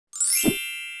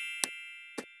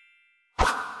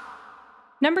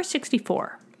Number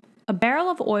 64. A barrel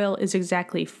of oil is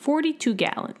exactly 42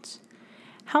 gallons.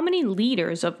 How many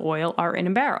liters of oil are in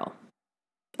a barrel?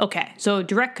 Okay, so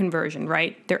direct conversion,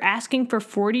 right? They're asking for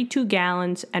 42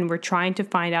 gallons and we're trying to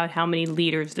find out how many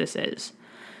liters this is.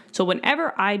 So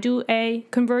whenever I do a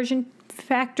conversion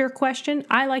factor question,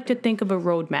 I like to think of a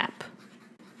roadmap.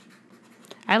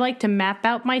 I like to map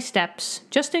out my steps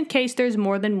just in case there's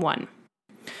more than one.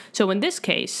 So in this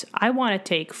case, I want to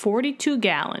take 42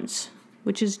 gallons,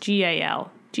 which is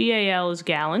GAL. GAL is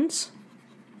gallons.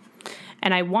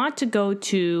 And I want to go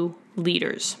to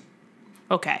liters.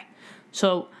 Okay,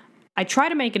 so I try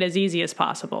to make it as easy as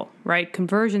possible, right?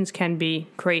 Conversions can be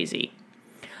crazy.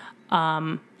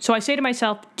 So I say to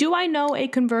myself, do I know a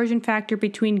conversion factor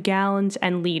between gallons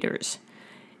and liters?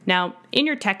 Now, in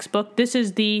your textbook, this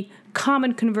is the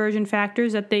common conversion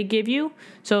factors that they give you.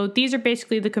 So these are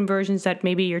basically the conversions that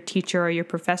maybe your teacher or your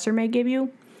professor may give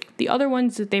you. The other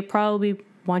ones that they probably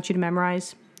want you to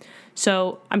memorize.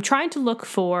 So I'm trying to look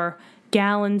for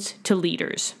gallons to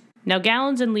liters. Now,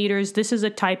 gallons and liters, this is a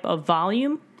type of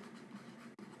volume.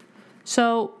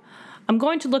 So I'm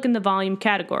going to look in the volume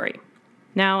category.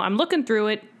 Now, I'm looking through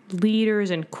it,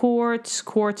 liters and quarts,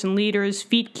 quarts and liters,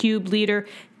 feet cubed, liter,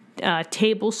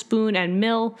 tablespoon and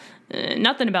mill,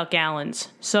 nothing about gallons.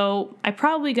 So I'm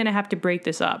probably going to have to break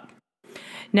this up.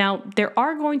 Now, there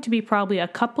are going to be probably a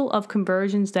couple of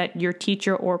conversions that your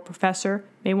teacher or professor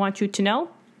may want you to know.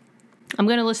 I'm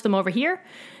going to list them over here.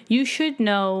 You should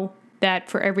know that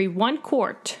for every 1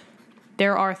 quart,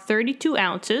 there are 32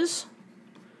 ounces,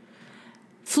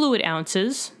 fluid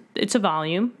ounces, it's a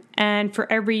volume, and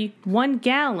for every 1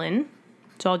 gallon,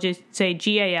 so I'll just say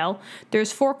GAL,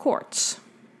 there's 4 quarts.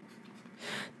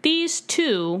 These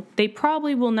two, they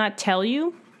probably will not tell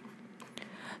you,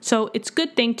 so it's a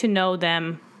good thing to know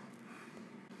them.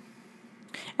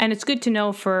 And it's good to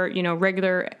know for,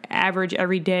 regular, average,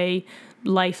 everyday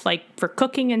life, like for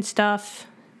cooking and stuff.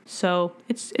 So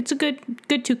it's a good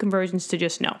 2 conversions to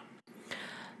just know.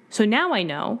 So now I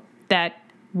know that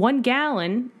 1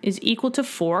 gallon is equal to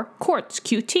 4 quarts,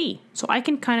 QT. So I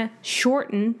can kind of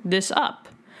shorten this up.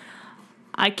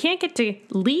 I can't get to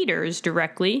liters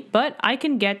directly, but I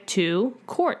can get to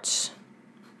quarts.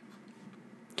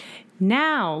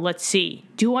 Now, let's see.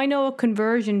 Do I know a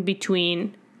conversion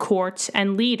between quarts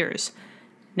and liters?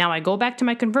 Now I go back to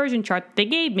my conversion chart they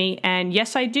gave me, and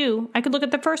yes, I do. I could look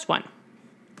at the first one.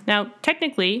 Now,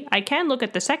 technically, I can look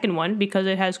at the second one because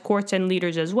it has quarts and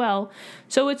liters as well,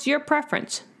 so it's your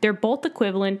preference. They're both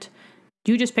equivalent.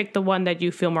 You just pick the one that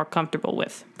you feel more comfortable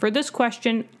with. For this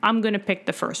question, I'm going to pick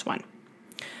the first one.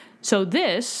 So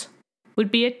this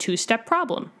would be a 2-step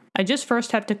problem. I just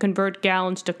first have to convert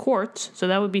gallons to quarts, so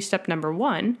that would be step number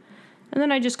 1, and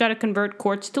then I just got to convert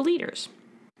quarts to liters.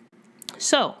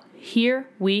 So here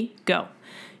we go.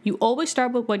 You always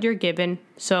start with what you're given,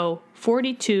 so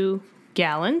 42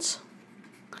 gallons.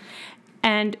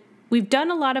 And we've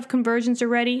done a lot of conversions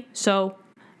already, so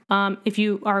if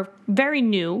you are very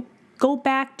new, go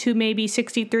back to maybe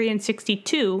 63 and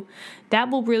 62. That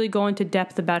will really go into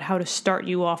depth about how to start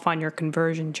you off on your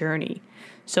conversion journey.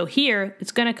 So here,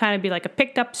 it's going to kind of be like a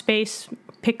pick up the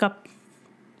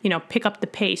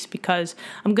pace, because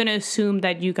I'm going to assume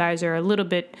that you guys are a little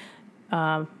bit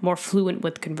more fluent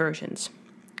with conversions.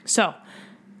 So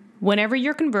whenever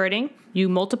you're converting, you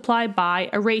multiply by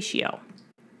a ratio.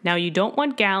 Now you don't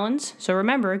want gallons, so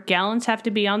remember, gallons have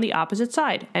to be on the opposite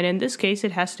side, and in this case,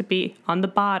 it has to be on the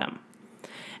bottom.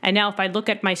 And now if I look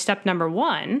at my step number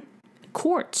 1,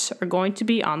 quarts are going to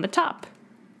be on the top.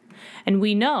 And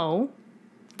we know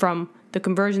from the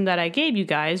conversion that I gave you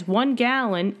guys, 1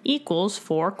 gallon equals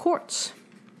 4 quarts.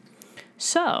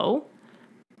 So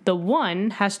the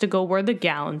 1 has to go where the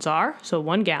gallons are, so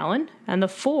 1 gallon, and the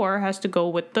 4 has to go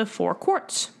with the 4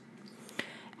 quarts.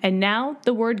 And now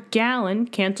the word gallon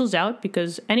cancels out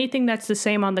because anything that's the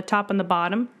same on the top and the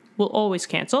bottom will always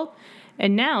cancel.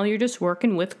 And now you're just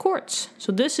working with quarts.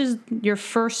 So this is your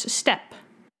first step.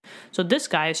 So this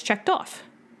guy is checked off.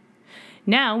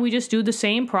 Now we just do the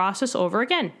same process over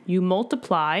again. You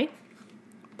multiply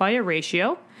by a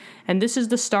ratio, and this is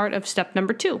the start of step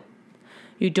number 2.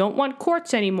 You don't want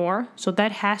quarts anymore, so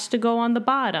that has to go on the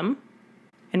bottom.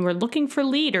 And we're looking for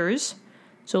liters,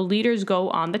 so liters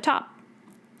go on the top.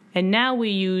 And now we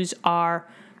use our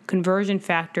conversion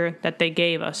factor that they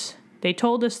gave us. They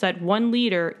told us that 1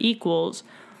 liter equals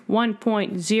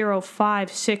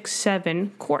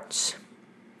 1.0567 quarts.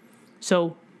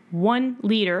 So 1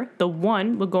 liter, the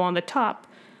 1 will go on the top,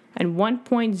 and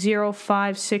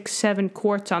 1.0567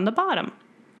 quarts on the bottom.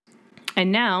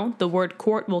 And now the word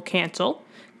quart will cancel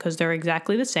because they're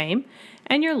exactly the same,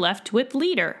 and you're left with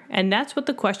liter, and that's what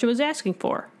the question was asking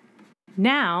for.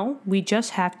 Now we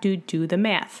just have to do the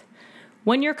math.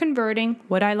 When you're converting,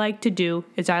 what I like to do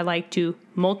is I like to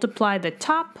multiply the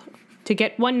top to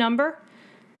get one number,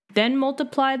 then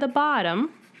multiply the bottom,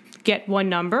 get one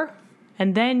number,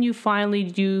 and then you finally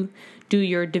do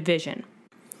your division.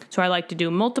 So I like to do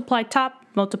multiply top,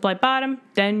 multiply bottom,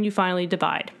 then you finally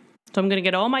divide. So I'm going to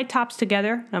get all my tops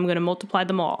together, and I'm going to multiply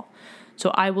them all.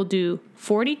 So I will do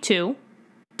 42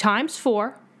 times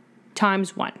 4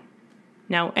 times 1.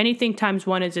 Now, anything times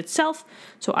 1 is itself,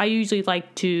 so I usually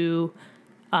like to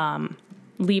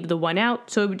leave the 1 out.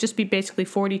 So it would just be basically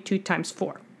 42 times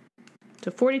 4.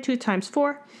 So 42 times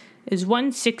 4 is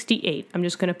 168. I'm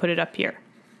just going to put it up here.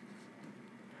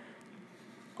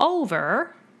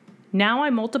 Over, now I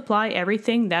multiply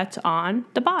everything that's on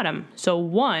the bottom. So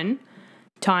 1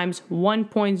 times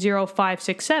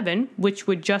 1.0567, which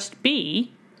would just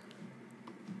be,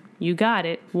 you got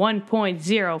it,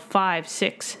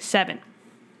 1.0567.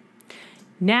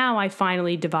 Now I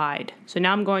finally divide. So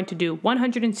now I'm going to do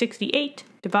 168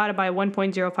 divided by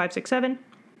 1.0567.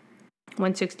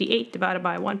 168 divided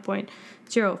by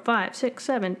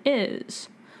 1.0567 is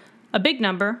a big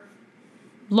number,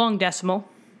 long decimal.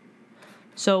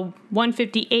 So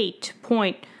 158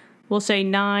 we'll say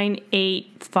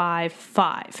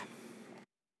 9855.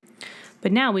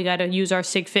 But now we got to use our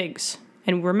Sig Figs.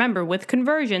 And remember, with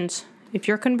conversions, if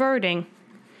you're converting,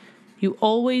 you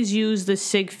always use the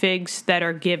Sig Figs that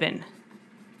are given.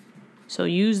 So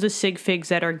use the Sig Figs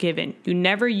that are given. You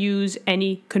never use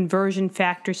any conversion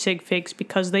factor Sig Figs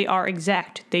because they are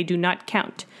exact. They do not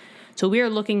count. So we are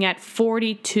looking at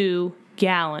 42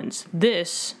 gallons.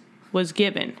 This was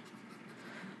given.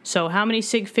 So how many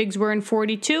Sig Figs were in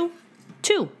 42?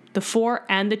 2. The 4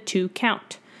 and the 2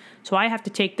 count. So I have to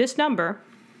take this number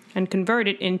and convert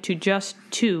it into just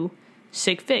 2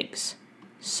 Sig Figs.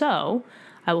 So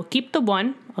I will keep the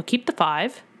 1, I'll keep the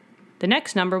 5. The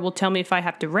next number will tell me if I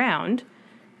have to round.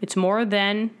 It's more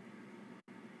than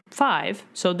 5,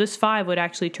 so this 5 would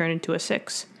actually turn into a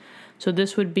 6. So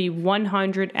this would be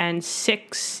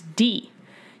 106D.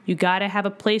 You gotta have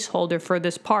a placeholder for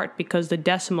this part because the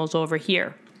decimal's over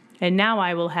here. And now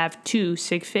I will have 2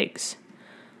 Sig Figs.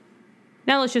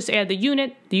 Now let's just add the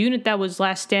unit. The unit that was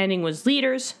last standing was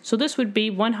liters, so this would be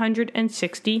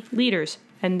 160 liters.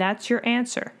 And that's your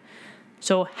answer.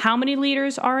 So how many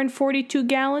liters are in 42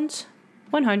 gallons?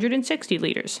 160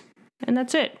 liters. And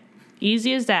that's it.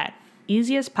 Easy as that.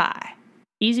 Easy as pie.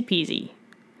 Easy peasy.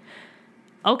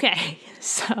 Okay,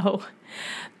 so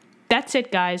that's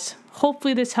it, guys.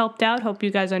 Hopefully this helped out. Hope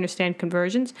you guys understand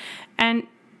conversions. And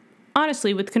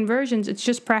honestly, with conversions, it's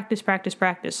just practice, practice,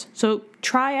 practice. So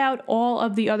try out all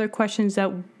of the other questions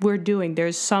that we're doing.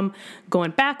 There's some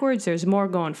going backwards. There's more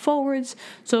going forwards.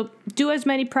 So do as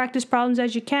many practice problems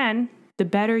as you can. The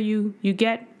better you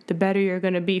get, the better you're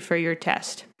going to be for your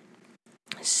test.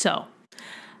 So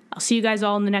I'll see you guys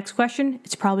all in the next question.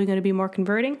 It's probably going to be more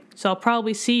converting. So I'll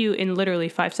probably see you in literally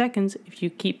 5 seconds if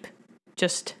you keep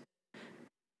just,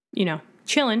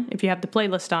 chilling, if you have the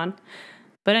playlist on.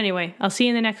 But anyway, I'll see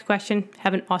you in the next question.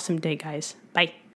 Have an awesome day, guys. Bye.